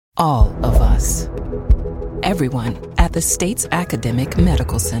All of us. Everyone at the state's academic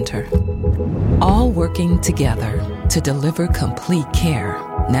medical center. All working together to deliver complete care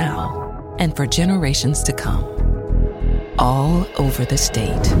now and for generations to come. All over the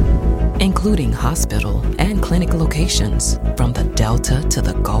state, including hospital and clinic locations from the Delta to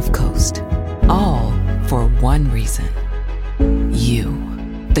the Gulf Coast. All for one reason. You,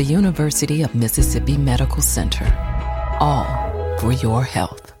 the University of Mississippi Medical Center. All for your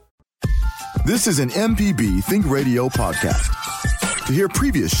health. This is an MPB Think Radio podcast. To hear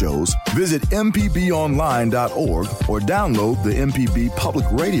previous shows, visit mpbonline.org or download the MPB Public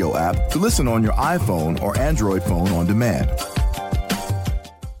Radio app to listen on your iPhone or Android phone on demand.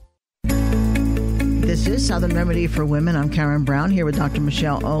 This is Southern Remedy for Women. I'm Karen Brown here with Dr.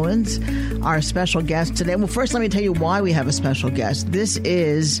 Michelle Owens, our special guest today. Well, first, let me tell you why we have a special guest. This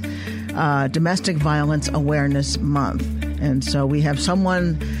is Domestic Violence Awareness Month. And so we have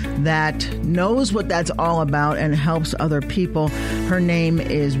someone that knows what that's all about and helps other people. Her name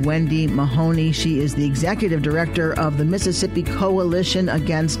is Wendy Mahoney. She is the executive director of the Mississippi Coalition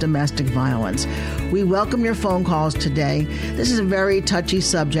Against Domestic Violence. We welcome your phone calls today. This is a very touchy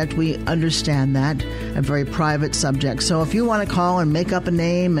subject. We understand that, a very private subject. So if you want to call and make up a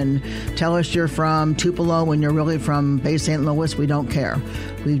name and tell us you're from Tupelo when you're really from Bay St. Louis, we don't care.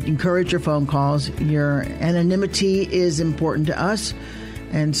 We encourage your phone calls. Your anonymity is important to us.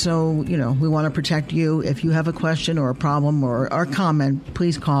 And so, we want to protect you. If you have a question or a problem or a comment,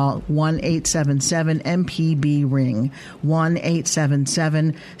 please call 1-877-MPB-RING,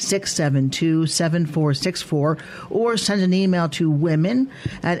 1-877-672-7464, or send an email to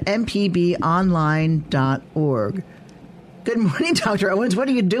women@mpbonline.org. Good morning, Dr. Owens. What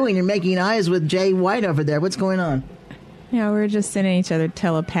are you doing? You're making eyes with Jay White over there. What's going on? Yeah, we're just sending each other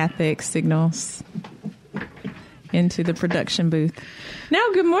telepathic signals into the production booth.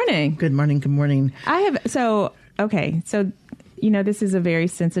 No, good morning. Good morning. Good morning. So this is a very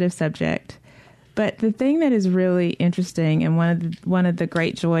sensitive subject, but the thing that is really interesting and one of the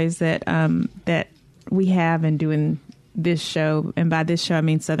great joys that we have in doing this show, and by this show I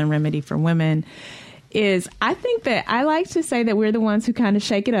mean Southern Remedy for Women, is I think that I like to say that we're the ones who kind of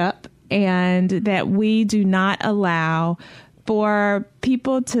shake it up, and that we do not allow for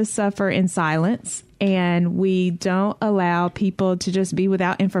people to suffer in silence, and we don't allow people to just be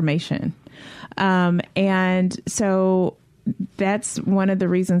without information. And so that's one of the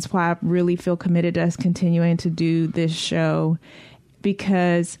reasons why I really feel committed to us continuing to do this show,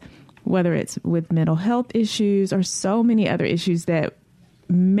 because whether it's with mental health issues or so many other issues that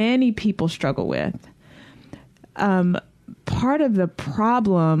many people struggle with, part of the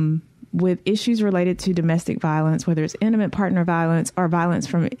problem with issues related to domestic violence, whether it's intimate partner violence or violence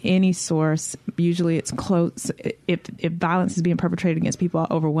from any source, usually it's close. If violence is being perpetrated against people,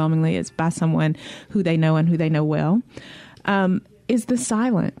 overwhelmingly it's by someone who they know and who they know well, is the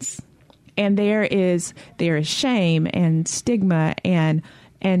silence. And there is shame and stigma and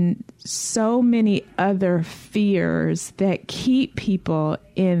so many other fears that keep people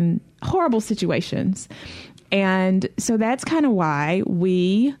in horrible situations. And so that's kind of why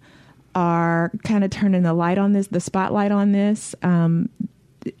we are kind of turning the spotlight on this.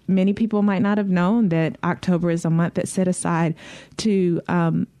 Many people might not have known that October is a month that's set aside to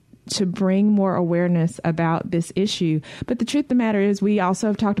bring more awareness about this issue. But the truth of the matter is, we also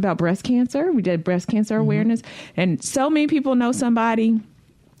have talked about breast cancer. We did breast cancer awareness, and so many people know somebody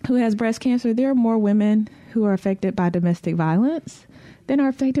who has breast cancer. There are more women who are affected by domestic violence than are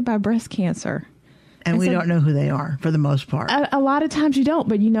affected by breast cancer. And we don't know who they are for the most part. A lot of times you don't.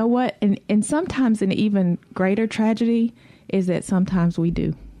 But you know what? And sometimes an even greater tragedy is that sometimes we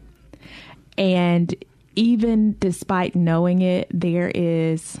do. And even despite knowing it, there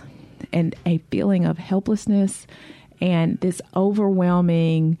is a feeling of helplessness and this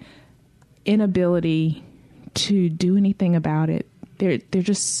overwhelming inability to do anything about it. There are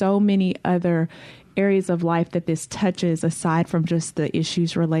just so many other areas of life that this touches, aside from just the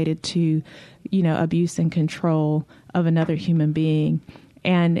issues related to, abuse and control of another human being.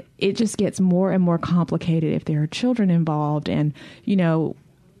 And it just gets more and more complicated if there are children involved. And,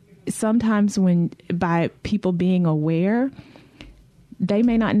 sometimes by people being aware, they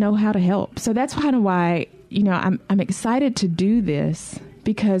may not know how to help. So that's kind of why, I'm excited to do this,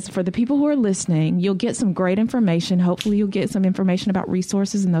 because for the people who are listening, you'll get some great information. Hopefully you'll get some information about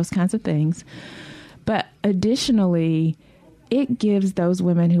resources and those kinds of things. But additionally, it gives those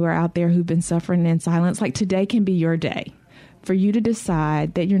women who are out there who've been suffering in silence, like today can be your day for you to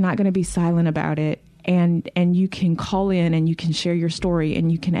decide that you're not going to be silent about it, and you can call in and you can share your story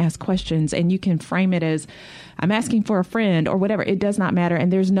and you can ask questions and you can frame it as, I'm asking for a friend or whatever. It does not matter.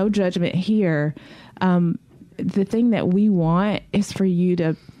 And there's no judgment here. The thing that we want is for you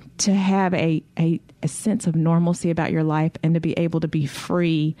to have a sense of normalcy about your life and to be able to be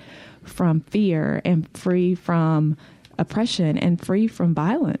free from fear and free from oppression and free from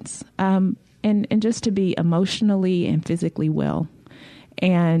violence, and just to be emotionally and physically well.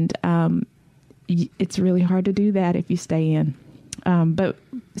 And it's really hard to do that if you stay in. But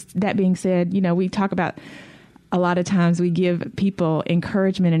that being said, we talk about a lot of times we give people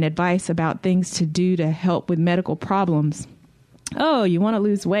encouragement and advice about things to do to help with medical problems. Oh, you want to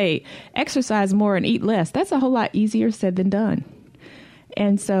lose weight, exercise more and eat less. That's a whole lot easier said than done.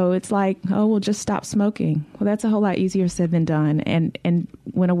 And so it's like, oh, we'll just stop smoking. Well, that's a whole lot easier said than done. And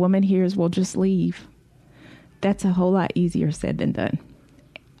when a woman hears, well, just leave, that's a whole lot easier said than done.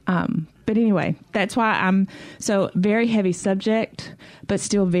 But anyway, that's why I'm so very heavy subject, but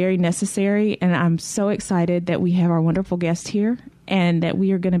still very necessary. And I'm so excited that we have our wonderful guest here and that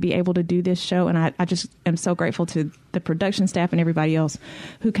we are going to be able to do this show. And I just am so grateful to the production staff and everybody else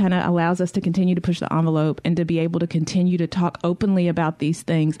who kind of allows us to continue to push the envelope and to be able to continue to talk openly about these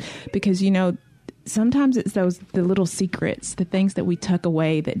things. Because, sometimes it's the little secrets, the things that we tuck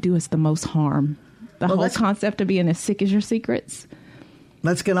away that do us the most harm. The whole concept of being as sick as your secrets.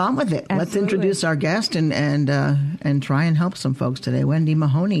 Let's get on with it. Absolutely. Let's introduce our guest and try and help some folks today. Wendy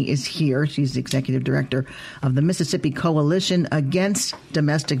Mahoney is here. She's the executive director of the Mississippi Coalition Against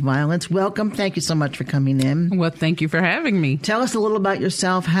Domestic Violence. Welcome. Thank you so much for coming in. Well, thank you for having me. Tell us a little about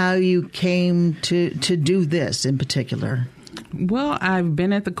yourself, how you came to do this in particular. Well, I've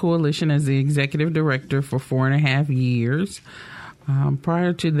been at the coalition as the executive director for 4.5 years.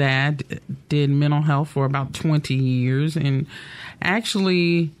 Prior to that, did mental health for about 20 years and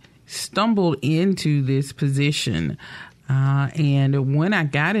actually stumbled into this position. And when I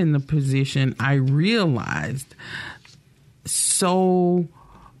got in the position, I realized so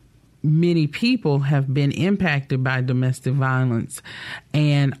many people have been impacted by domestic violence,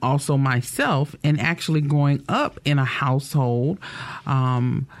 and also myself, and actually growing up in a household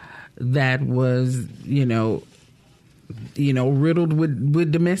that was, riddled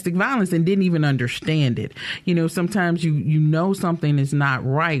with domestic violence and didn't even understand it. Sometimes you know something is not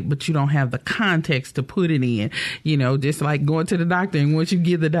right, but you don't have the context to put it in. Just like going to the doctor, and once you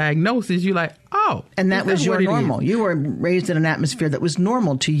give the diagnosis, you're like, oh. And that was your normal. You were raised in an atmosphere that was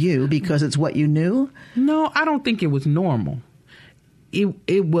normal to you because it's what you knew? No, I don't think it was normal.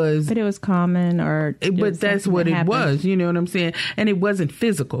 It was, but it was common, but that's what it was. You know what I'm saying? And it wasn't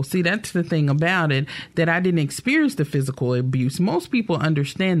physical. See, that's the thing about it, that I didn't experience the physical abuse. Most people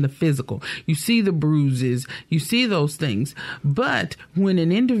understand the physical. You see the bruises, you see those things. But when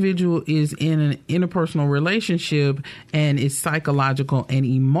an individual is in an interpersonal relationship and is psychological and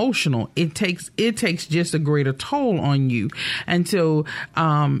emotional, it takes just a greater toll on you. And so,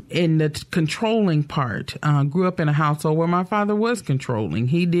 in the controlling part, grew up in a household where my father was controlling.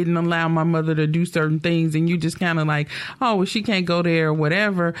 He didn't allow my mother to do certain things, and you just kind of like, oh, well, she can't go there or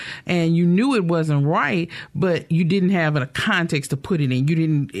whatever. And you knew it wasn't right, but you didn't have a context to put it in.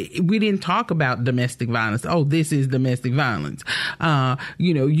 We didn't talk about domestic violence. Oh, this is domestic violence.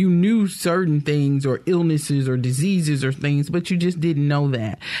 You knew certain things or illnesses or diseases or things, but you just didn't know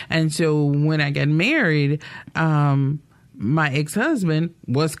that. And so when I got married, my ex-husband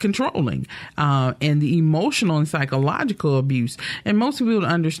was controlling, and the emotional and psychological abuse. And most people don't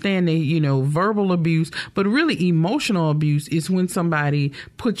understand that, verbal abuse, but really emotional abuse is when somebody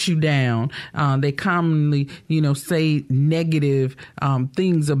puts you down. They commonly, say negative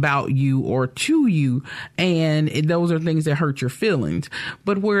things about you or to you, and those are things that hurt your feelings.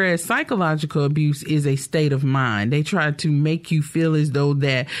 But whereas psychological abuse is a state of mind, they try to make you feel as though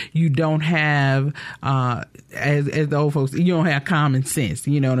that you don't have, as the old folks, you don't have common sense,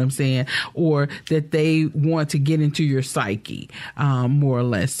 you know what I'm saying? Or that they want to get into your psyche, more or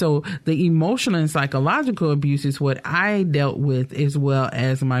less. So the emotional and psychological abuse is what I dealt with, as well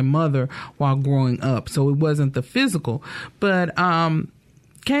as my mother while growing up. So it wasn't the physical, but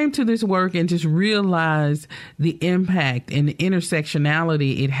came to this work and just realized the impact and the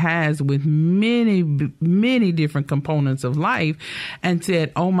intersectionality it has with many, many different components of life, and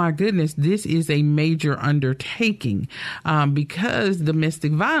said, oh my goodness, this is a major undertaking, because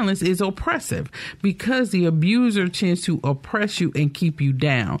domestic violence is oppressive, because the abuser tends to oppress you and keep you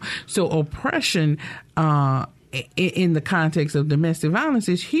down. So oppression, in the context of domestic violence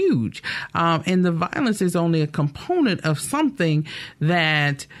is huge. And the violence is only a component of something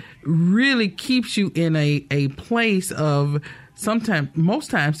that really keeps you in a place of most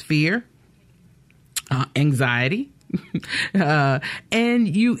times fear, anxiety, and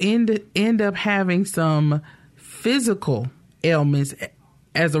you end up having some physical ailments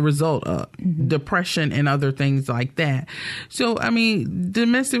as a result of depression and other things like that. So, I mean,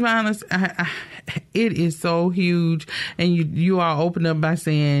 domestic violence, it is so huge. And you all opened up by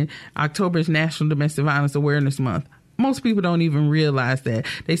saying October is National Domestic Violence Awareness Month. Most people don't even realize that.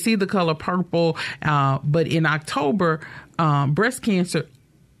 They see the color purple, but in October, breast cancer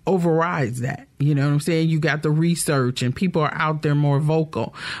overrides that. You know what I'm saying? You got the research and people are out there more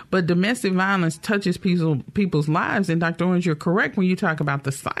vocal. But domestic violence touches people's lives. And Dr. Owens, you're correct when you talk about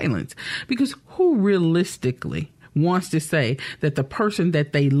the silence. Because who realistically wants to say that the person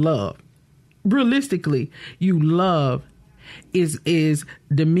that they love, realistically, you love, is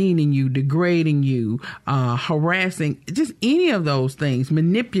demeaning you, degrading you, harassing, just any of those things,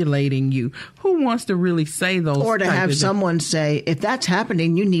 manipulating you? Who wants to really say those? Or to have someone say, if that's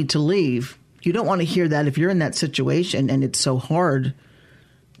happening, you need to leave. You don't want to hear that if you're in that situation and it's so hard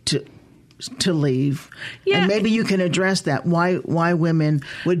to leave. Yeah. And maybe you can address that. Why women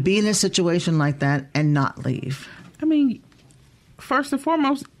would be in a situation like that and not leave. I mean, first and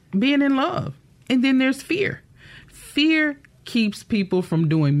foremost, being in love. And then there's fear. Fear keeps people from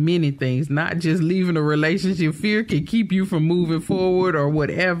doing many things, not just leaving a relationship. Fear can keep you from moving forward or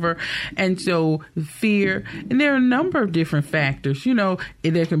whatever. And so fear, and there are a number of different factors. You know,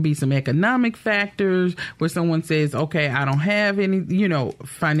 there can be some economic factors where someone says, okay, I don't have any,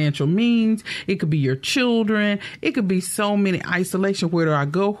 financial means. It could be your children. It could be so many isolation. Where do I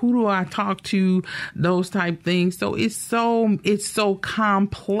go? Who do I talk to? Those type things. So it's so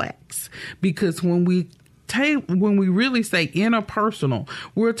complex, because when we really say interpersonal,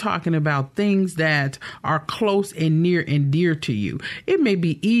 we're talking about things that are close and near and dear to you. It may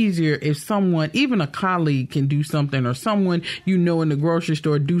be easier if someone, even a colleague, can do something, or someone in the grocery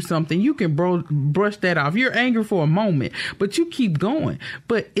store do something. You can brush that off. You're angry for a moment, but you keep going.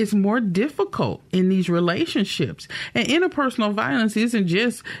 But it's more difficult in these relationships. And interpersonal violence isn't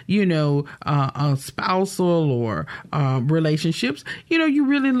just, spousal or relationships. You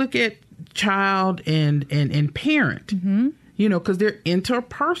really look at child and parent, because they're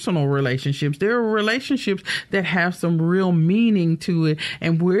interpersonal relationships. There are relationships that have some real meaning to it,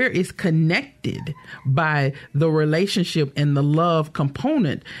 and where it's connected by the relationship and the love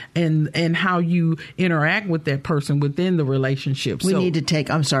component and how you interact with that person within the relationship. We need to take,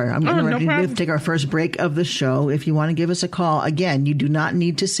 I'm sorry, I'm going to take our first break of the show. If you want to give us a call, again, you do not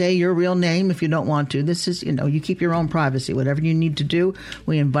need to say your real name if you don't want to. This is, you keep your own privacy. Whatever you need to do,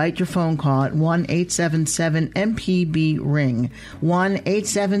 we invite your phone call at 1-877-MPB-RING.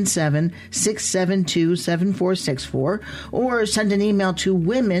 1-877-672-7464, or send an email to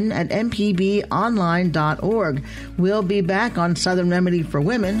women@mpbonline.org. We'll be back on Southern Remedy for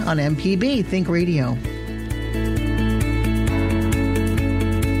Women on MPB Think Radio.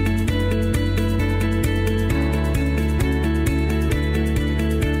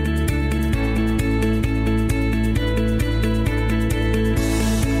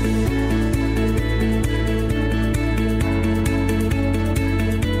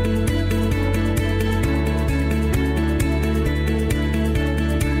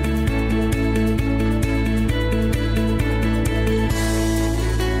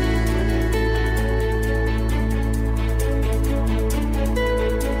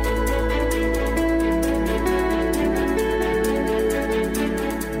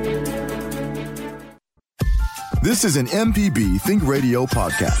 This is an MPB Think Radio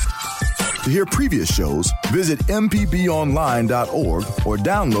podcast. To hear previous shows, visit mpbonline.org or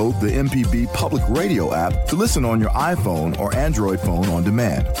download the MPB Public Radio app to listen on your iPhone or Android phone on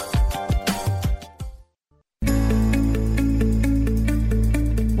demand.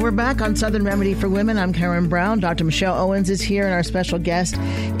 We're back on Southern Remedy for Women. I'm Karen Brown. Dr. Michelle Owens is here, and our special guest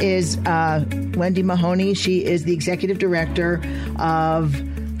is Wendy Mahoney. She is the executive director of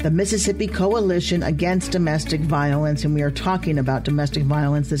the Mississippi Coalition Against Domestic Violence, and we are talking about domestic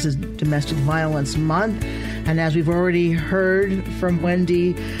violence. This is Domestic Violence Month, and as we've already heard from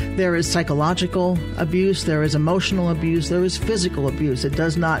Wendy, there is psychological abuse, there is emotional abuse, there is physical abuse. It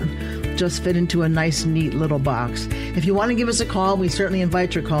does not just fit into a nice, neat little box. If you want to give us a call, we certainly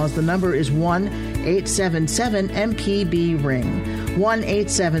invite your calls. The number is 1-877-MPB-RING,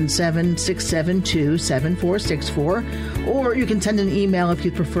 1-877-672-7464, or you can send an email if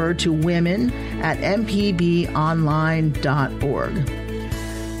you prefer to women@mpbonline.org.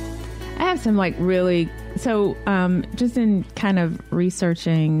 I have some just in kind of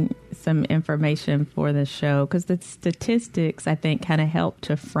researching some information for the show, because the statistics, I think, kind of help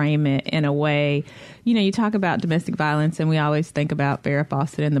to frame it in a way. You know, you talk about domestic violence and we always think about Farrah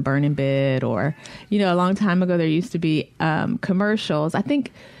Fawcett and the burning bed, or, you know, a long time ago there used to be commercials. I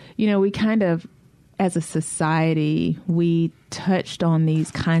think, you know, we kind of, as a society, we touched on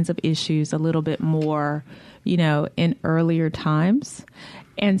these kinds of issues a little bit more, you know, in earlier times.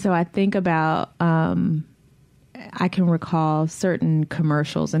 And so I think about, I can recall certain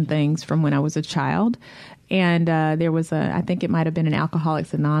commercials and things from when I was a child. And there was I think it might have been an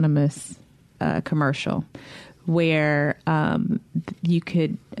Alcoholics Anonymous commercial where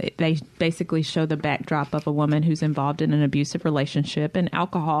they basically show the backdrop of a woman who's involved in an abusive relationship, and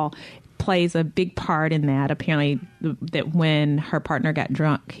alcohol plays a big part in that. Apparently, that when her partner got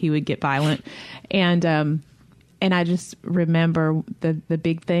drunk, he would get violent. And I just remember the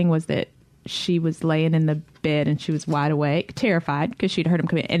big thing was that she was laying in the bed and she was wide awake, terrified because she'd heard him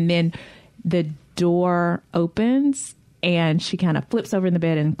come in. And then the door opens and she kind of flips over in the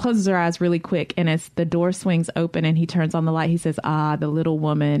bed and closes her eyes really quick. And as the door swings open and he turns on the light, he says, "Ah, the little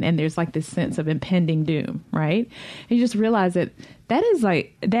woman." And there's like this sense of impending doom, right? And you just realize that is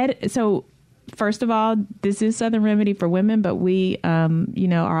like that. So first of all, this is Southern Remedy for women, but we, you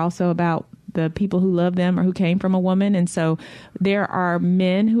know, are also about the people who love them or who came from a woman. And so there are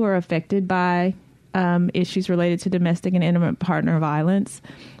men who are affected by issues related to domestic and intimate partner violence.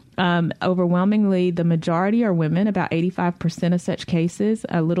 Overwhelmingly, the majority are women, about 85% of such cases,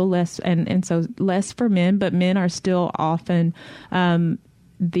 a little less, and so less for men, but men are still often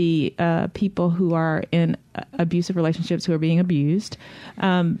the people who are in abusive relationships who are being abused.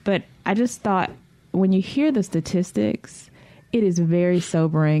 But I just thought, when you hear the statistics, it is very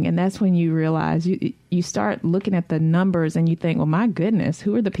sobering. And that's when you realize you start looking at the numbers and you think, well, my goodness,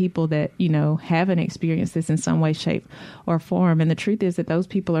 who are the people that, you know, haven't experienced this in some way, shape or form? And the truth is that those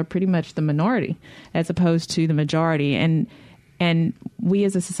people are pretty much the minority as opposed to the majority. And we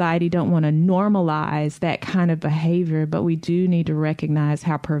as a society don't want to normalize that kind of behavior, but we do need to recognize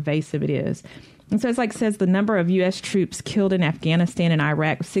how pervasive it is. And so it's like it says the number of U.S. troops killed in Afghanistan and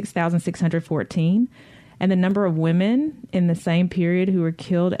Iraq was 6,614. And the number of women in the same period who were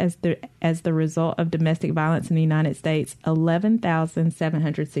killed as the result of domestic violence in the United States,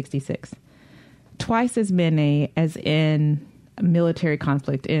 11,766. Twice as many as in military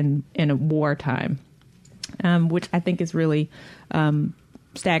conflict in a wartime, which I think is really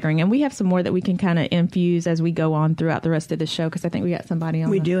staggering. And we have some more that we can kind of infuse as we go on throughout the rest of the show, because I think we got somebody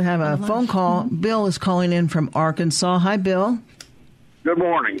on. We do have a phone call. Bill is calling in from Arkansas. Hi, Bill. Good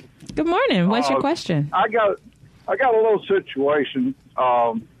morning. Good morning. What's your question? I got a little situation.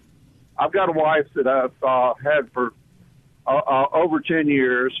 I've got a wife that I've had for over 10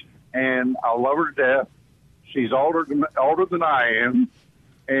 years, and I love her to death. She's older than I am,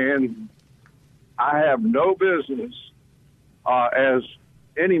 and I have no business, as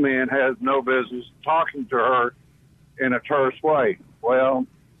any man has no business, talking to her in a terse way. Well,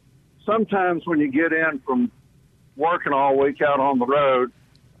 sometimes when you get in from working all week out on the road,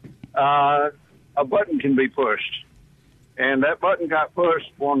 a button can be pushed. And that button got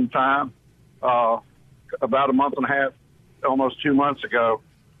pushed one time, about a month and a half, almost 2 months ago.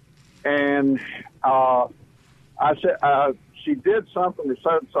 And I said, she did something or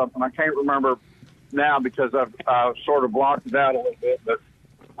said something. I can't remember now because I've sort of blocked it out a little bit. But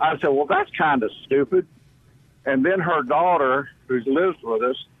I said, well, that's kind of stupid. And then her daughter, who lives with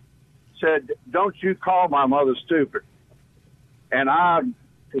us, said, "Don't you call my mother stupid." And I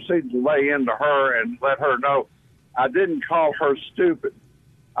proceeded to lay into her and let her know I didn't call her stupid.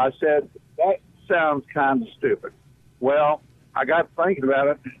 I said, "That sounds kind of stupid." Well, I got thinking about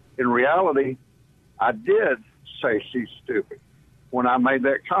it. In reality, I did say she's stupid when I made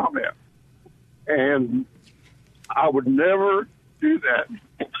that comment. And I would never do that,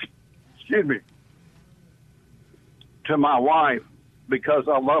 excuse me, to my wife, because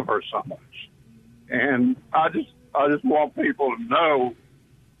I love her so much. And I just want people to know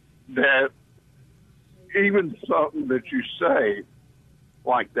that even something that you say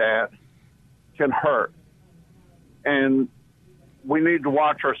like that can hurt. And we need to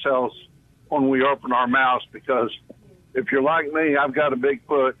watch ourselves when we open our mouths, because if you're like me, I've got a big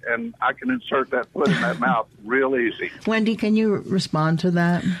foot, and I can insert that foot in that mouth real easy. Wendy, can you respond to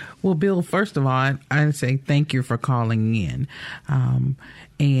that? Well, Bill, first of all, I say thank you for calling in.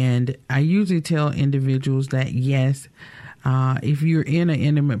 And I usually tell individuals that, yes, if you're in an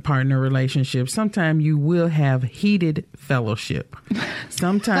intimate partner relationship, sometimes you will have heated fellowship.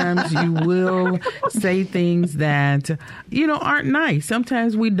 Sometimes you will say things that, aren't nice.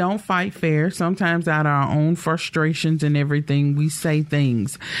 Sometimes we don't fight fair. Sometimes out of our own frustrations and everything, we say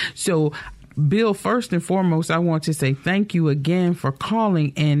things. So, Bill, first and foremost, I want to say thank you again for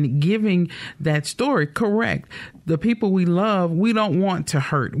calling and giving that story. Correct. The people we love, we don't want to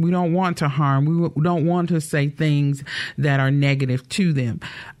hurt. We don't want to harm. We don't want to say things that are negative to them.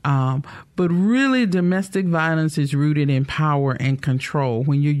 But really, domestic violence is rooted in power and control.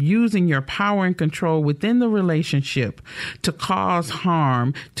 When you're using your power and control within the relationship to cause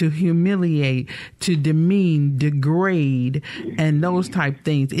harm, to humiliate, to demean, degrade, and those type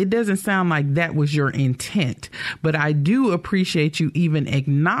things, it doesn't sound like that was your intent. But I do appreciate you even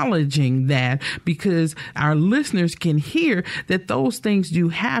acknowledging that, because our listeners can hear that those things do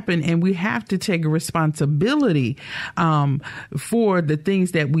happen, and we have to take responsibility for the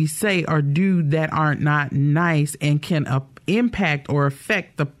things that we say or do that are not nice and can impact or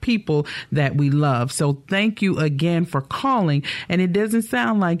affect the people that we love. So thank you again for calling. And it doesn't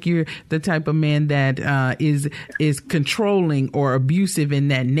sound like you're the type of man that is controlling or abusive in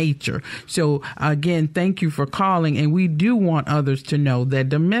that nature. So again, thank you for calling. And we do want others to know that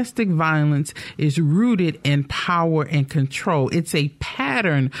domestic violence is rooted in power and control. It's a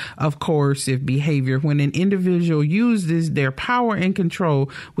pattern of coercive behavior when an individual uses their power and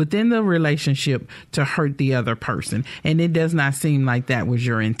control within the relationship to hurt the other person. And it does not seem like that was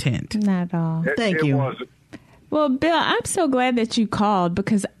your intent. Not at all. Thank you. Wasn't. Well, Bill, I'm so glad that you called,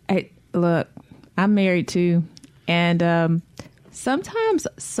 because I'm married too. And sometimes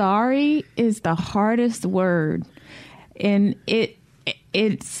sorry is the hardest word. And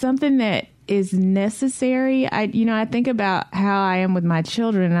it's something that is necessary. I think about how I am with my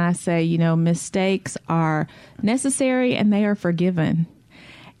children, and I say, mistakes are necessary and they are forgiven.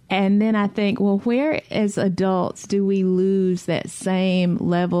 And then I think, well, where as adults do we lose that same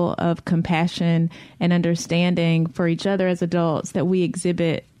level of compassion and understanding for each other as adults that we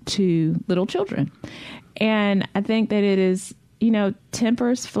exhibit to little children? And I think that it is,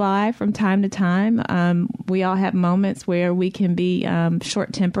 tempers fly from time to time. We all have moments where we can be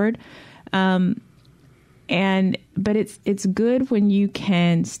short-tempered. But it's good when you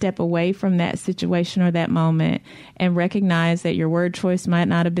can step away from that situation or that moment and recognize that your word choice might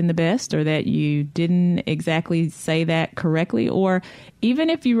not have been the best, or that you didn't exactly say that correctly, or even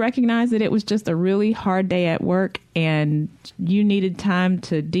if you recognize that it was just a really hard day at work and you needed time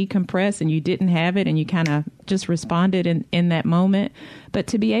to decompress and you didn't have it and you kind of just responded in that moment. But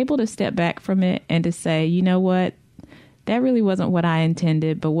to be able to step back from it and to say, you know what, that really wasn't what I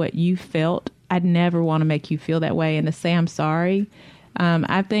intended, but what you felt, I'd never want to make you feel that way, and to say I'm sorry.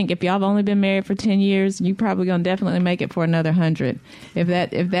 I think if y'all have only been married for 10 years, you probably going to definitely make it for another 100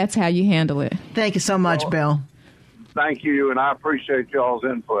 if that's how you handle it. Thank you so much, Bill. Thank you, and I appreciate y'all's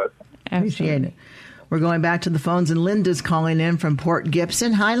input. Appreciate it. We're going back to the phones, and Linda's calling in from Port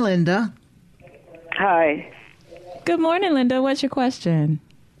Gibson. Hi, Linda. Hi. Good morning, Linda. What's your question?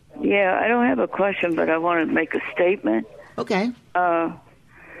 Yeah, I don't have a question, but I want to make a statement. Okay.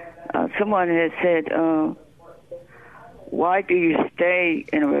 Someone has said, why do you stay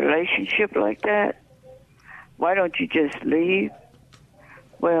in a relationship like that? Why don't you just leave?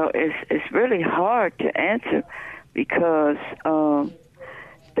 Well, it's really hard to answer, because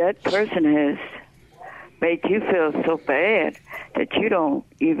that person has made you feel so bad that you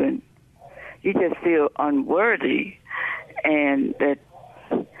just feel unworthy, and that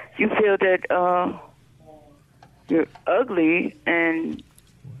you feel that you're ugly, and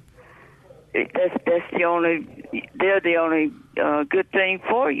they're the only good thing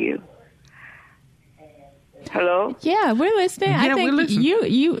for you. Hello? Yeah, we're listening. Yeah, I think we're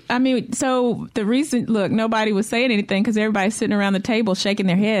listening. so the reason, look, nobody was saying anything because everybody's sitting around the table shaking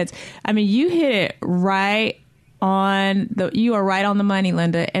their heads. I mean, you hit it right on you are right on the money,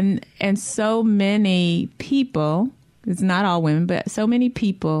 Linda. And so many people, it's not all women, but so many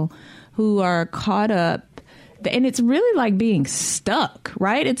people who are caught up. And it's really like being stuck,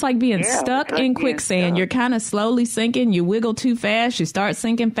 right? It's like being stuck in quicksand. You're kind of slowly sinking. You wiggle too fast. You start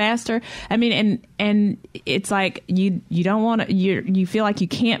sinking faster. I mean, and it's like you don't want to. You feel like you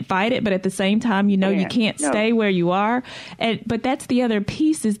can't fight it, but at the same time, you can't stay where you are. But that's the other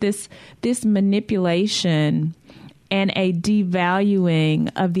piece, is this manipulation and a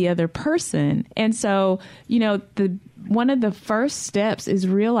devaluing of the other person. And so, one of the first steps is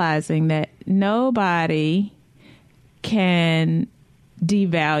realizing that nobody can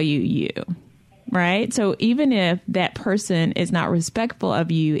devalue you. right? So even if that person is not respectful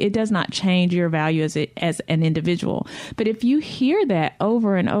of you, it does not change your value as an individual. But if you hear that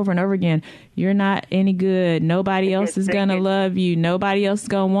over and over and over again, you're not any good. Nobody else is going to love you. Nobody else is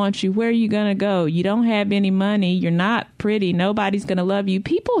going to want you. Where are you going to go? You don't have any money. You're not pretty. Nobody's going to love you.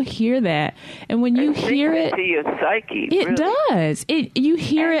 People hear that. And when you hear it, to your psyche, it really does. You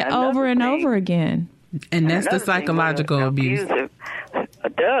hear it over and over again. And that's the psychological abuse. Abuser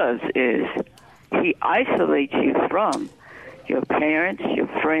does is he isolates you from your parents, your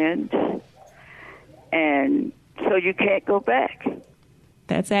friends, and so you can't go back.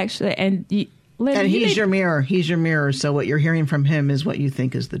 That's actually, Linda, he's your mirror. He's your mirror. So what you're hearing from him is what you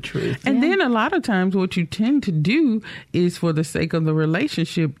think is the truth. And then a lot of times what you tend to do is, for the sake of the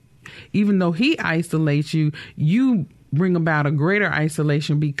relationship, even though he isolates you, you bring about a greater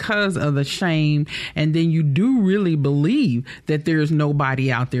isolation because of the shame. And then you do really believe that there's nobody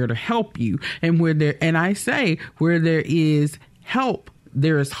out there to help you. And where there is help,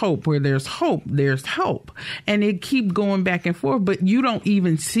 there is hope. Where there's hope, there's help. And it keep going back and forth, but you don't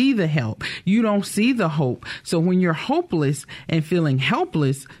even see the help. You don't see the hope. So when you're hopeless and feeling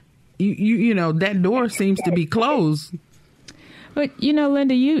helpless, you know, that door seems to be closed. But, you know,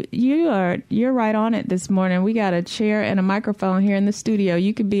 Linda, you're right on it this morning. We got a chair and a microphone here in the studio.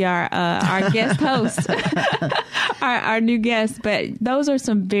 You could be our guest host, our new guest. But those are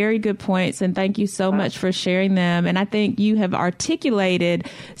some very good points, and thank you so much for sharing them. And I think you have articulated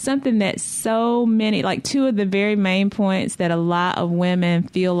something that so many, like two of the very main points that a lot of women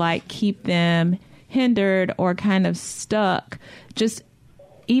feel like keep them hindered or kind of stuck, just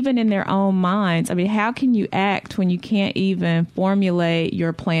even in their own minds. I mean, how can you act when you can't even formulate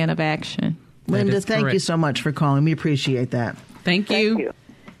your plan of action? Linda, thank you so much for calling. We appreciate that. Thank you.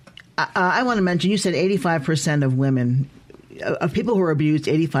 I want to mention, you said 85% of women, of people who are abused,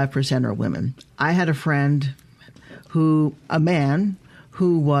 85% are women. I had a friend a man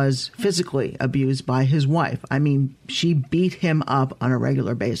who was physically abused by his wife. I mean, she beat him up on a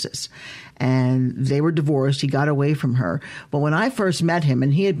regular basis. And they were divorced. He got away from her. But when I first met him,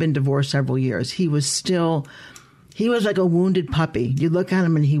 and he had been divorced several years, he was like a wounded puppy. You look at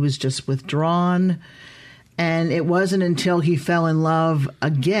him and he was just withdrawn. And it wasn't until he fell in love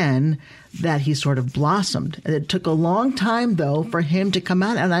again that he sort of blossomed. And it took a long time, though, for him to come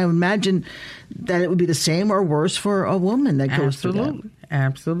out. And I imagine that it would be the same or worse for a woman that goes through that.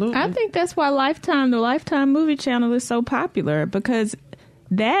 Absolutely. I think that's why the Lifetime movie channel is so popular, because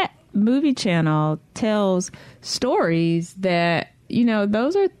that movie channel tells stories that, you know,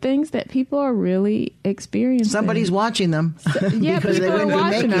 those are things that people are really experiencing. Somebody's watching them. Yeah, because people they are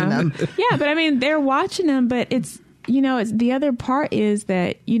watching them. Yeah, but I mean, they're watching them, but it's, you know, it's the other part is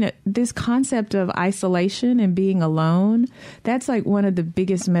that, you know, this concept of isolation and being alone, that's like one of the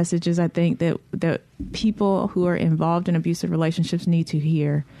biggest messages I think that people who are involved in abusive relationships need to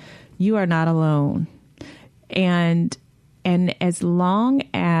hear. You are not alone. And as long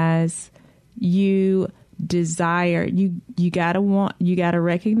as you desire, you gotta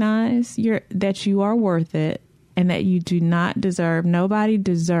recognize that you are worth it, and that you do not deserve. Nobody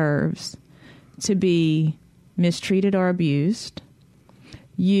deserves to be mistreated or abused.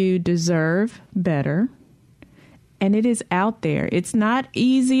 You deserve better, and it is out there. It's not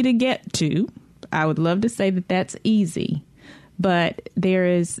easy to get to. I would love to say that that's easy, but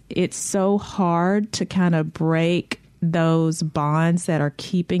it's so hard to kind of break those bonds that are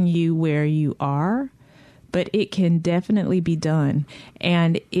keeping you where you are, but it can definitely be done,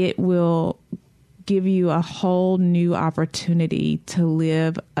 and it will give you a whole new opportunity to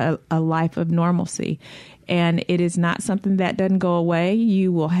live a life of normalcy. And it is not something that doesn't go away.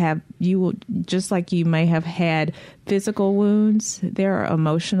 You will just like you may have had physical wounds, there are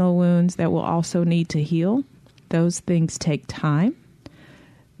emotional wounds that will also need to heal. Those things take time,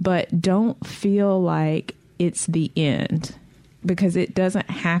 but don't feel like it's the end, because it doesn't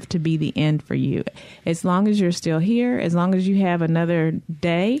have to be the end for you. As long as you're still here, as long as you have another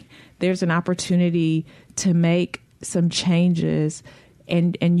day, there's an opportunity to make some changes,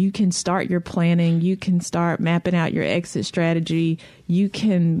 and you can start your planning. You can start mapping out your exit strategy. You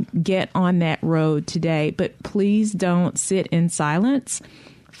can get on that road today, but please don't sit in silence.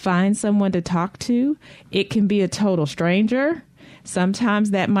 Find someone to talk to. It can be a total stranger.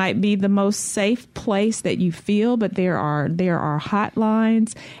 Sometimes that might be the most safe place that you feel, but there are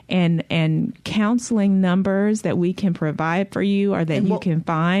hotlines and counseling numbers that we can provide for you, or that you can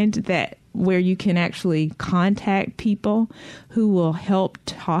find that where you can actually contact people who will help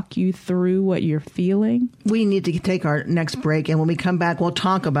talk you through what you're feeling. We need to take our next break, and when we come back,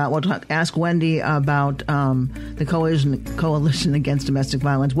 ask Wendy about the Coalition Against Domestic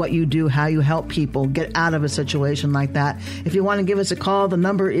Violence, what you do, how you help people get out of a situation like that. If you want to give us a call, the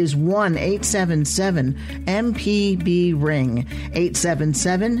number is 1-877-MPB-RING,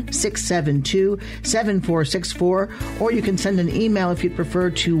 877-672-7464, or you can send an email if you'd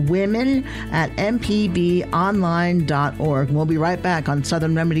prefer to women@mpbonline.org. We'll be right back on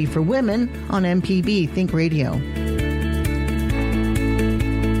Southern Remedy for Women on MPB Think Radio.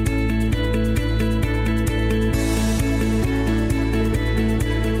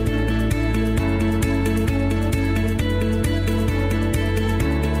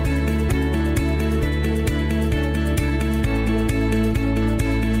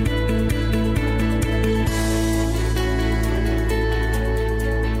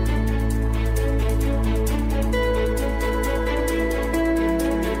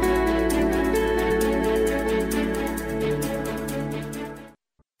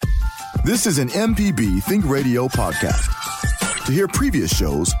 This is an MPB Think Radio podcast. To hear previous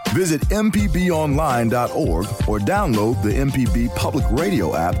shows, visit mpbonline.org or download the MPB Public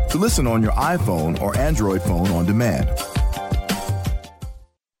Radio app to listen on your iPhone or Android phone on demand.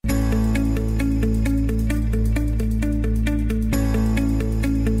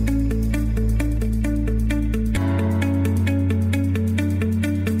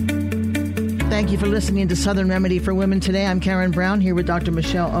 Thank you for listening to Southern Remedy for Women today. I'm Karen Brown here with Dr.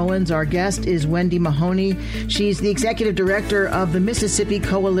 Michelle Owens. Our guest is Wendy Mahoney. She's the executive director of the Mississippi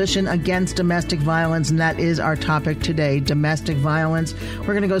Coalition Against Domestic Violence, and that is our topic today, domestic violence.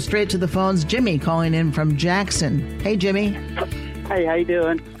 We're going to go straight to the phones. Jimmy calling in from Jackson. Hey, Jimmy. Hey, how you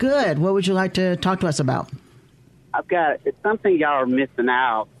doing? Good. What would you like to talk to us about? It's something y'all are missing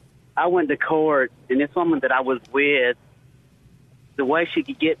out. I went to court, and this woman that I was with, the way she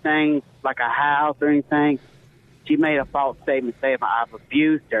could get things like a house or anything, she made a false statement saying I've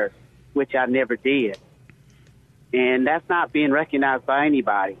abused her, which I never did. And that's not being recognized by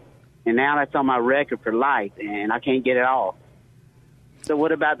anybody. And now that's on my record for life, and I can't get it off. So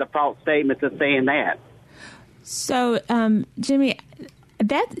what about the false statements of saying that? So, Jimmy,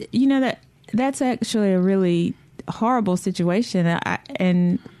 that's actually a really horrible situation.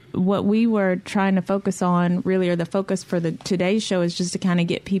 And what we were trying to focus on really, or the focus for today's show, is just to kind of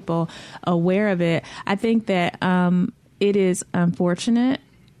get people aware of it. I think that it is unfortunate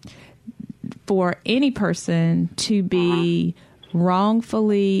for any person to be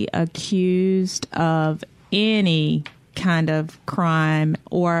wrongfully accused of any kind of crime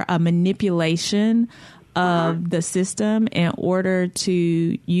or a manipulation of the system in order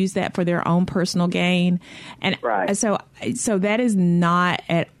to use that for their own personal gain. And so that is not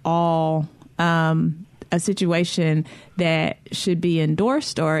at all a situation that should be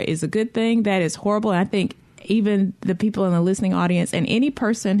endorsed or is a good thing. That is horrible. And I think even the people in the listening audience and any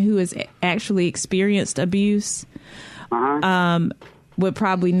person who has actually experienced abuse would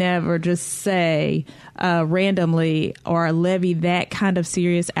probably never just say randomly or levy that kind of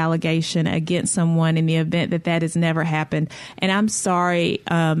serious allegation against someone in the event that has never happened. And I'm sorry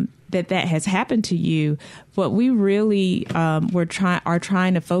that has happened to you. What we really are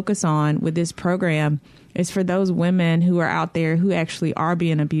trying to focus on with this program is for those women who are out there who actually are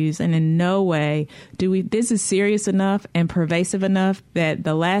being abused. And in no way this is serious enough and pervasive enough that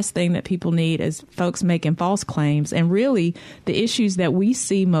the last thing that people need is folks making false claims. And really, the issues that we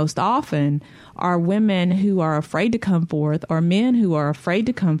see most often are women who are afraid to come forth or men who are afraid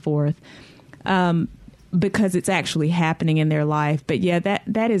to come forth because it's actually happening in their life. But yeah,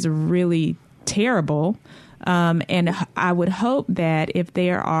 that is really terrible. And I would hope that if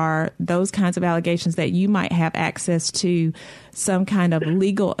there are those kinds of allegations that you might have access to some kind of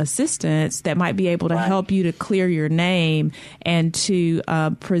legal assistance that might be able to help you to clear your name and to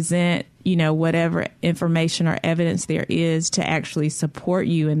present, whatever information or evidence there is to actually support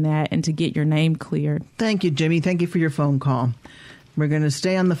you in that and to get your name cleared. Thank you, Jimmy. Thank you for your phone call. We're going to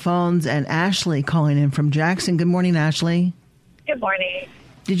stay on the phones, and Ashley calling in from Jackson. Good morning, Ashley. Good morning.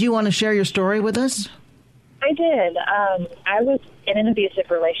 Did you want to share your story with us? I did. I was in an abusive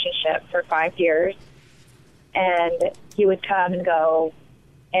relationship for 5 years, and he would come and go,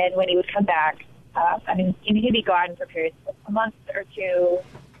 and when he would come back, he'd be gone for periods of a month or two,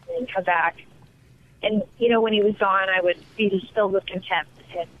 and come back. And, when he was gone, I would be just filled with contempt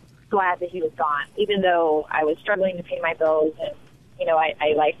and glad that he was gone, even though I was struggling to pay my bills, and,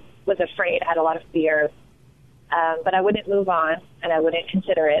 I was afraid, I had a lot of fear, but I wouldn't move on, and I wouldn't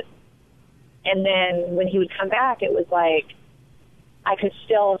consider it. And then when he would come back, it was like I could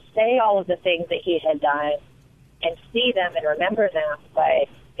still say all of the things that he had done and see them and remember them, but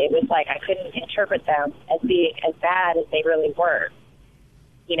it was like I couldn't interpret them as being as bad as they really were.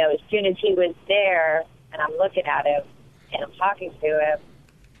 You know, as soon as he was there and I'm looking at him and I'm talking to him,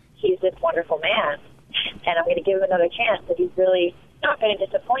 he's this wonderful man, and I'm going to give him another chance, but he's really not going to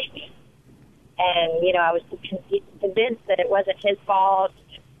disappoint me. And, you know, I was convinced that it wasn't his fault.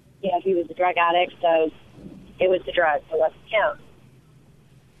 You know, he was a drug addict, so it was the drugs, it wasn't him.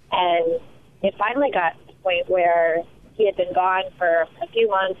 And it finally got to the point where he had been gone for a few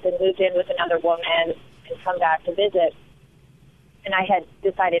months and moved in with another woman and come back to visit. And I had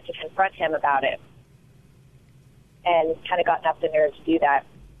decided to confront him about it and kind of gotten up the nerve to do that.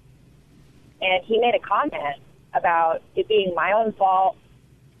 And he made a comment about it being my own fault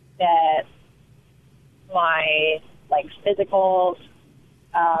that my physical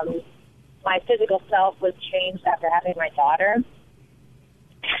self was changed after having my daughter,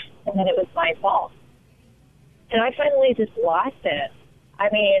 and that it was my fault. And I finally just lost it. I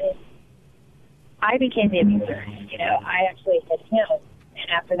mean, I became the abuser. You know, I actually hit him, and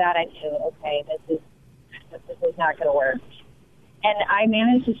after that, I knew, okay, this is not going to work. And I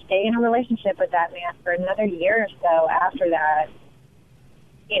managed to stay in a relationship with that man for another year or so after that.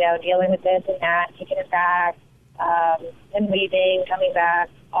 You know, dealing with this and that, taking it back, and leaving, coming back,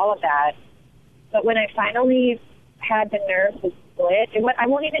 all of that. But when I finally had the nerve to split, I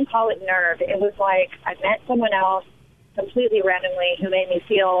won't even call it nerve. It was like I met someone else completely randomly who made me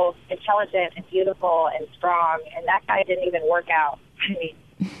feel intelligent and beautiful and strong, and that guy didn't even work out. I mean,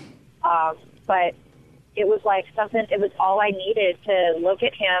 but it was like something, it was all I needed to look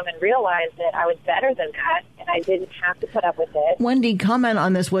at him and realize that I was better than that, and I didn't have to put up with it. Wendy, comment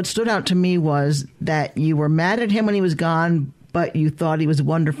on this. What stood out to me was that you were mad at him when he was gone, but you thought he was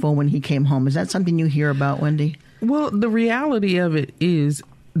wonderful when he came home. Is that something you hear about, Wendy? Well, the reality of it is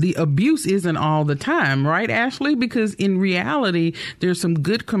the abuse isn't all the time, right, Ashley? Because in reality, there's some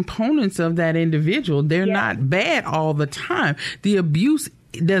good components of that individual. They're not bad all the time. The abuse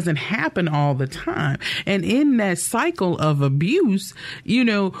doesn't happen all the time. And in that cycle of abuse, you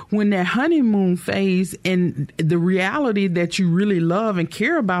know, when that honeymoon phase and the reality that you really love and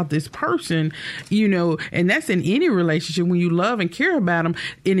care about this person, you know, and that's in any relationship, when you love and care about them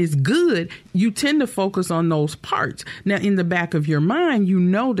and it's good, you tend to focus on those parts. Now, in the back of your mind, you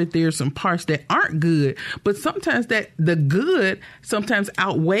know that there's some parts that aren't good, but sometimes that the good sometimes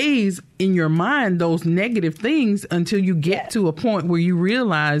outweighs in your mind those negative things until you get to a point where you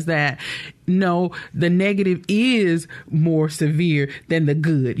realize that no, the negative is more severe than the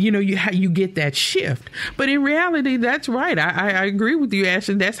good. You know, you get that shift. But in reality, that's right. I agree with you,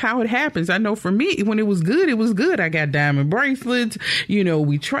 Ashley. That's how it happens. I know for me, when it was good, it was good. I got diamond bracelets. You know,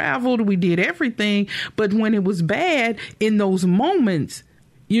 we traveled, we did everything. But when it was bad, in those moments,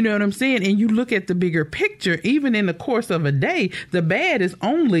 you know what I'm saying? And you look at the bigger picture, even in the course of a day, the bad is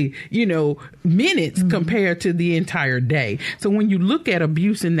only, you know, minutes compared to the entire day. So when you look at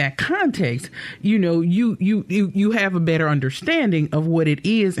abuse in that context, you know, you have a better understanding of what it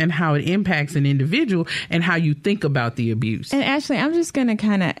is and how it impacts an individual and how you think about the abuse. And Ashley, I'm just going to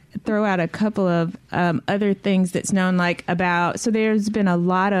kind of throw out a couple of other things that's known, like about, so there's been a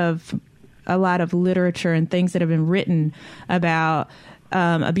lot of literature and things that have been written about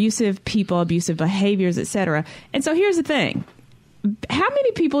abusive people, abusive behaviors, etc. And so here's the thing. How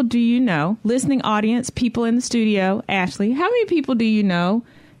many people do you know, listening audience, people in the studio, Ashley, how many people do you know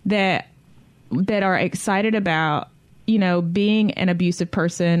that are excited about, you know, being an abusive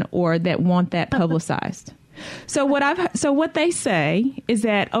person or that want that publicized? So what they say is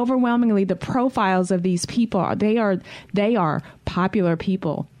that overwhelmingly the profiles of these people, they are popular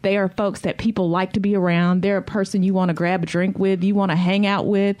people. They are folks that people like to be around. They're a person you want to grab a drink with, you want to hang out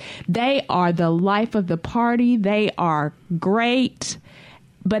with. They are the life of the party. They are great.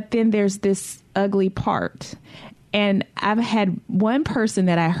 But then there's this ugly part. And I've had one person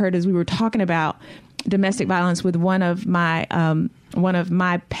that I heard as we were talking about domestic violence with one of my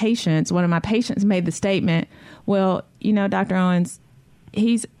patients made the statement, well, you know, Dr. Owens,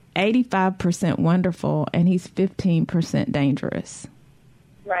 he's 85% wonderful and he's 15% dangerous.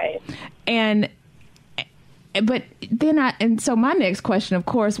 Right. So my next question, of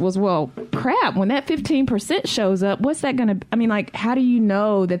course, was, well, crap, when that 15% shows up, what's that going to, I mean, like, how do you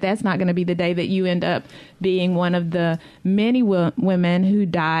know that that's not going to be the day that you end up being one of the many women who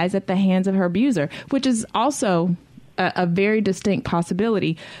dies at the hands of her abuser, which is also a very distinct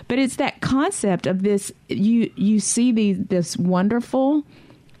possibility. But it's that concept of this, you see this wonderful,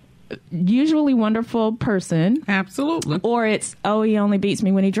 usually wonderful person. Absolutely. Or it's, oh, he only beats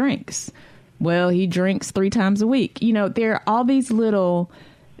me when he drinks. well, he drinks 3 times a week. You know, there are all these little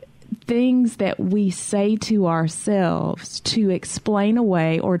things that we say to ourselves to explain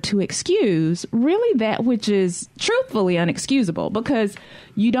away or to excuse really that which is truthfully unexcusable, because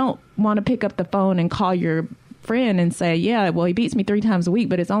you don't want to pick up the phone and call your friend and say, yeah, well, he beats me 3 times a week,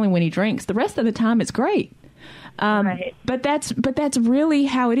 but it's only when he drinks. The rest of the time it's great. Right. But that's really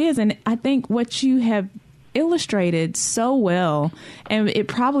how it is. And I think what you have illustrated so well, and it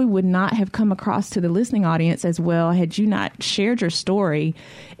probably would not have come across to the listening audience as well had you not shared your story,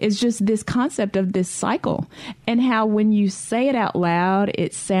 is just this concept of this cycle, and how when you say it out loud,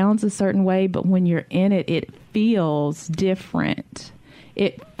 it sounds a certain way, but when you're in it, it feels different.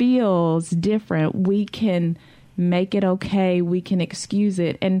 It feels different. We can make it okay. We can excuse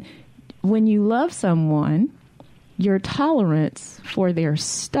it. And when you love someone, your tolerance for their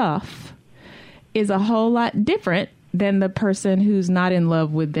stuff is a whole lot different than the person who's not in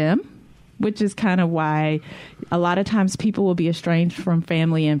love with them, which is kind of why a lot of times people will be estranged from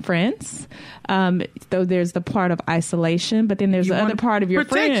family and friends. Though there's the part of isolation, but then there's the other part of your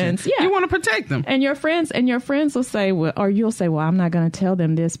friends. Yeah. You want to protect them. And your friends will say, well, or you'll say, well, I'm not going to tell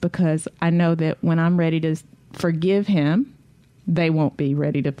them this because I know that when I'm ready to forgive him, they won't be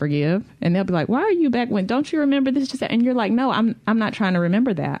ready to forgive. And they'll be like, why are you back when? Don't you remember this? And you're like, no, I'm not trying to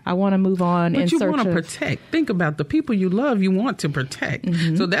remember that. I want to move on. But you want to protect. Think about the people you love, you want to protect.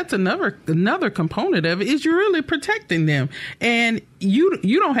 Mm-hmm. So that's another component of it, is you're really protecting them. And you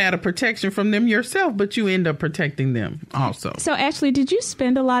don't have a protection from them yourself, but you end up protecting them also. So Ashley, did you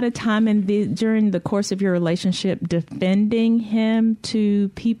spend a lot of time during the course of your relationship defending him to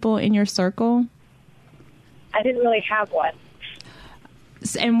people in your circle? I didn't really have one.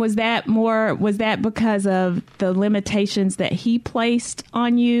 And was that because of the limitations that he placed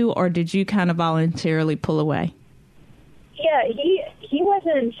on you, or did you kind of voluntarily pull away? Yeah, he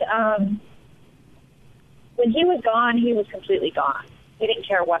wasn't, when he was gone, he was completely gone. He didn't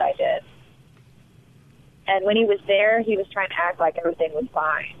care what I did. And when he was there, he was trying to act like everything was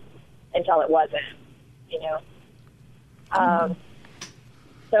fine until it wasn't, you know.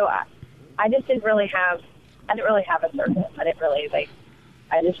 So I just didn't really have a circle.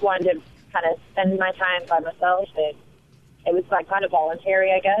 I just wanted to kind of spend my time by myself. It was like kind of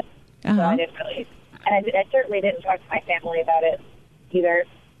voluntary, I guess. Uh-huh. So I didn't really, and I certainly didn't talk to my family about it either.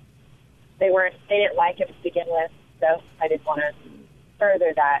 They didn't like it to begin with, so I didn't want to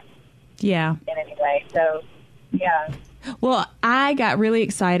further that. Yeah. In any way. So, yeah. Well, I got really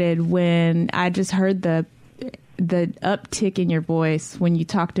excited when I just heard the uptick in your voice when you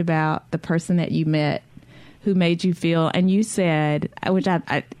talked about the person that you met who made you feel, and you said, which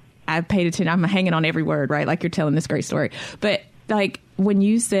I paid attention, I'm hanging on every word, right? Like you're telling this great story. But like when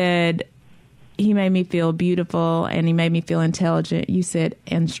you said, he made me feel beautiful and he made me feel intelligent, you said,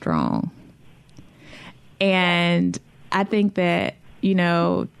 and strong. And I think that, you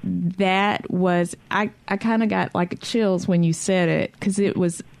know, that was, I kind of got like chills when you said it, because it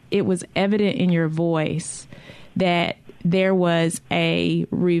was evident in your voice that there was a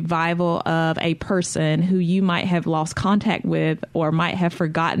revival of a person who you might have lost contact with or might have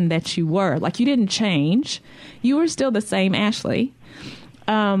forgotten that you were. Like, you didn't change. You were still the same Ashley.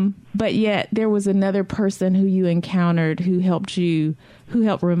 But yet there was another person who you encountered who helped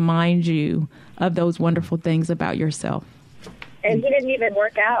remind you of those wonderful things about yourself. And he didn't even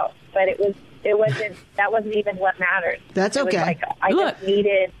work out, but that wasn't even what mattered. That's okay. It was like, I just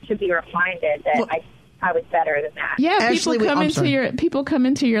needed to be reminded that I was better than that. Yeah, Ashley, people come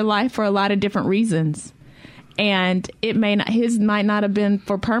into your life for a lot of different reasons, and his might not have been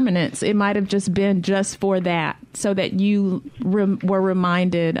for permanence. It might have just been just for that, so that you were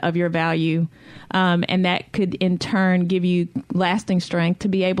reminded of your value, and that could in turn give you lasting strength to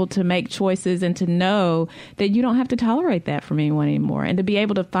be able to make choices and to know that you don't have to tolerate that from anyone anymore, and to be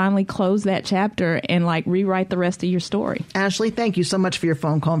able to finally close that chapter and like rewrite the rest of your story. Ashley, thank you so much for your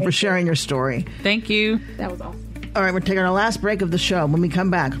phone call and for sharing your story. Thank you. That was awesome. All right, we're taking our last break of the show. When we come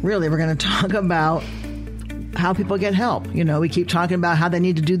back, really, we're going to talk about how people get help. You know, we keep talking about how they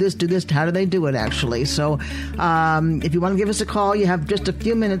need to do this. How do they do it, actually? So if you want to give us a call, you have just a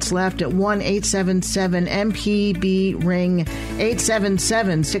few minutes left at 1-877-MPB-RING,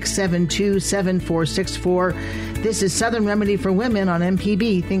 877-672-7464. This is Southern Remedy for Women on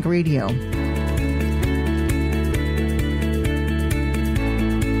MPB Think Radio.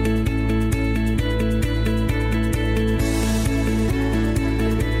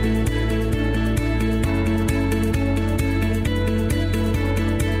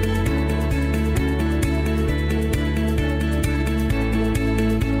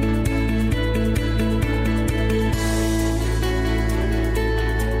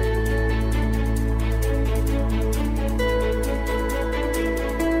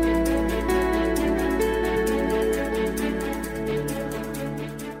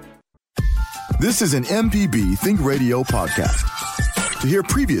 This is an MPB Think Radio podcast. To hear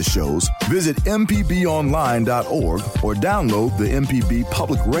previous shows, visit mpbonline.org or download the MPB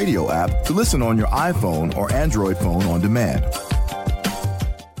Public Radio app to listen on your iPhone or Android phone on demand.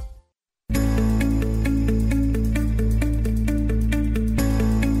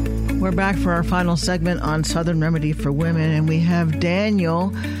 We're back for our final segment on Southern Remedy for Women, and we have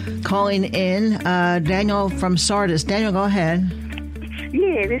Daniel calling in. Daniel from Sardis. Daniel, go ahead.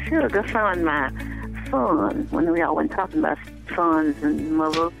 Yeah, this is good on my son when we all went talking about sons and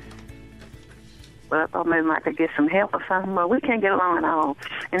mothers. But I thought maybe I could get some help or something. But we can't get along at all.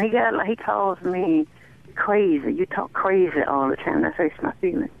 And he calls me crazy. You talk crazy all the time. That hurts my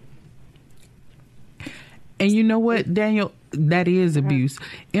feelings. And you know what, Daniel? That is abuse.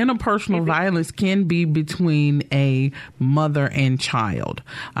 Interpersonal violence can be between a mother and child.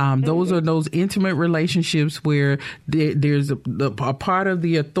 Those are those intimate relationships where there's a part of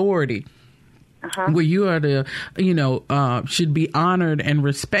the authority where you are should be honored and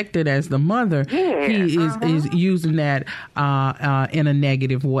respected as the mother. Yeah. He is using that in a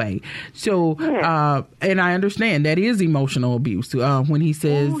negative way. So, and I understand that is emotional abuse when he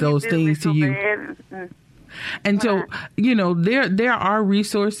says those things to you. And so, there are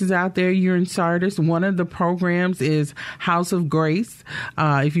resources out there. You're in Sardis. One of the programs is House of Grace.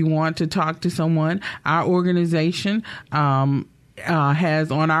 If you want to talk to someone, our organization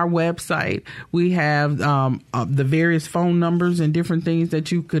has on our website, we have the various phone numbers and different things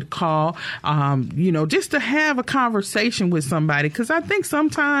that you could call, just to have a conversation with somebody. Because I think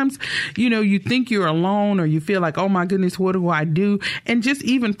sometimes, you think you're alone or you feel like, oh, my goodness, what do I do? And just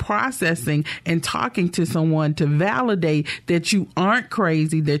even processing and talking to someone to validate that you aren't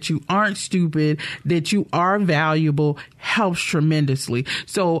crazy, that you aren't stupid, that you are valuable helps tremendously.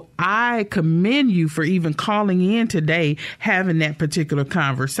 So I commend you for even calling in today, having that particular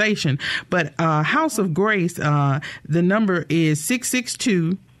conversation. But House of Grace, the number is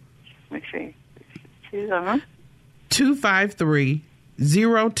 662 253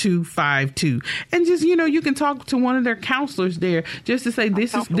 0252. And just, you can talk to one of their counselors there just to say,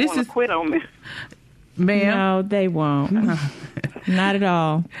 this is quit on me. Ma'am? No, they won't. Not at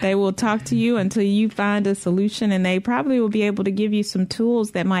all. They will talk to you until you find a solution, and they probably will be able to give you some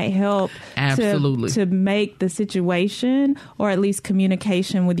tools that might help to make the situation, or at least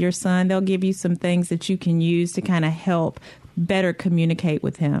communication with your son. They'll give you some things that you can use to kind of help better communicate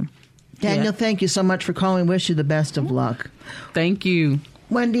with him. Daniel, thank you so much for calling. Wish you the best of luck. Thank you.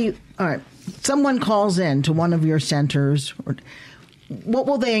 Wendy, all right. Someone calls in to one of your centers. What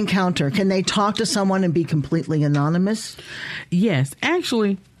will they encounter? Can they talk to someone and be completely anonymous? Yes,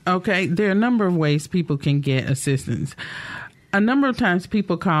 actually, okay, there are a number of ways people can get assistance. A number of times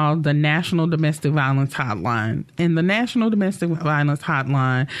people call the National Domestic Violence Hotline. And the National Domestic Violence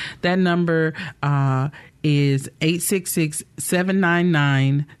Hotline, that number is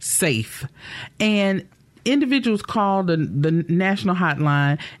 866-799-SAFE. And individuals call the National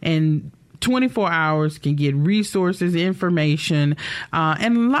Hotline and 24 hours can get resources, information.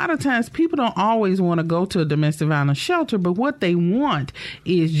 And a lot of times people don't always want to go to a domestic violence shelter, but what they want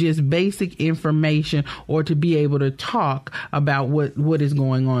is just basic information or to be able to talk about what is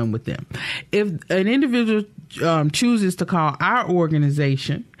going on with them. If an individual chooses to call our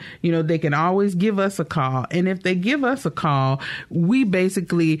organization, they can always give us a call. And if they give us a call, we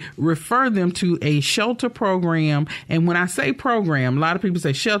basically refer them to a shelter program. And when I say program, a lot of people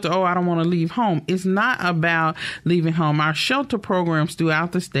say shelter, I don't want to leave home. It's not about leaving home. Our shelter programs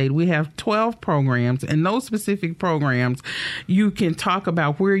throughout the state, we have 12 programs, and those specific programs, you can talk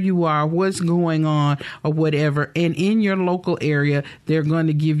about where you are, what's going on, or whatever. And in your local area, they're going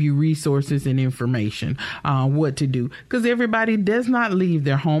to give you resources and information, what to do. Because everybody does not leave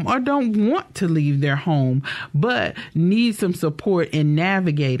their home or don't want to leave their home, but need some support in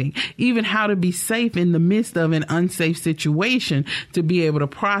navigating, even how to be safe in the midst of an unsafe situation, to be able to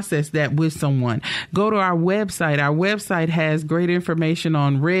process that with someone. Go to our website. Our website has great information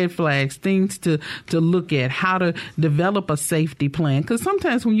on red flags, things to look at, how to develop a safety plan. Because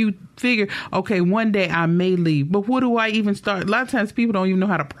sometimes when you figure, okay, one day I may leave, but what do I even start? A lot of times people don't even know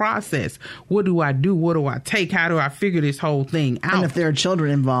how to process. What do I do? What do I take? How do I figure this whole thing out? And if there are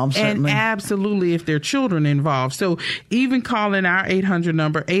children involved, certainly. And absolutely, if there are children involved. So even calling our 800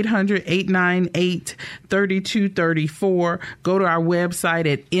 number, 800-898-3234. Go to our website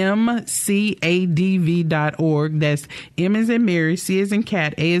at mcadv.org. That's M as in Mary, C as in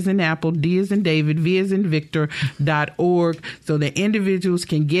cat, A as in apple, D as in David, V as in Victor.org, so that individuals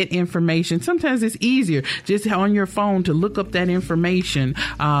can get information. Sometimes it's easier just on your phone to look up that information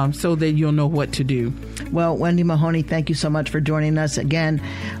so that you'll know what to do. Well, Well, Wendy Mahoney, thank you so much for joining us again.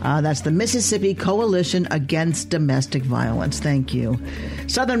 That's the Mississippi Coalition Against Domestic Violence. Thank you.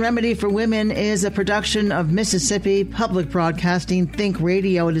 Southern Remedy for Women is a production of Mississippi Public Broadcasting Think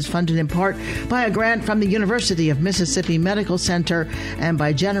Radio. It is funded in part by a grant from the University of Mississippi Medical Center and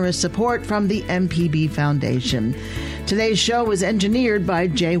by generous support from the MPB Foundation. Today's show was engineered by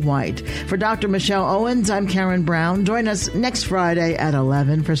Jay White. For Dr. Michelle Owens, I'm Karen Brown. Join us next Friday at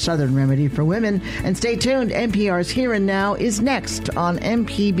 11 for Southern Remedy for Women. And stay tuned. NPR's Here and Now is next on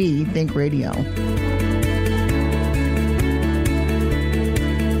MPB Think Radio.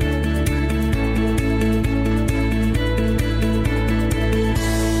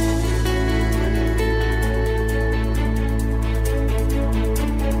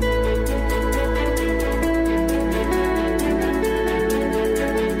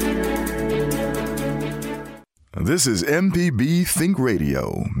 This is MPB Think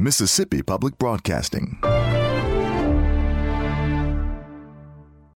Radio, Mississippi Public Broadcasting.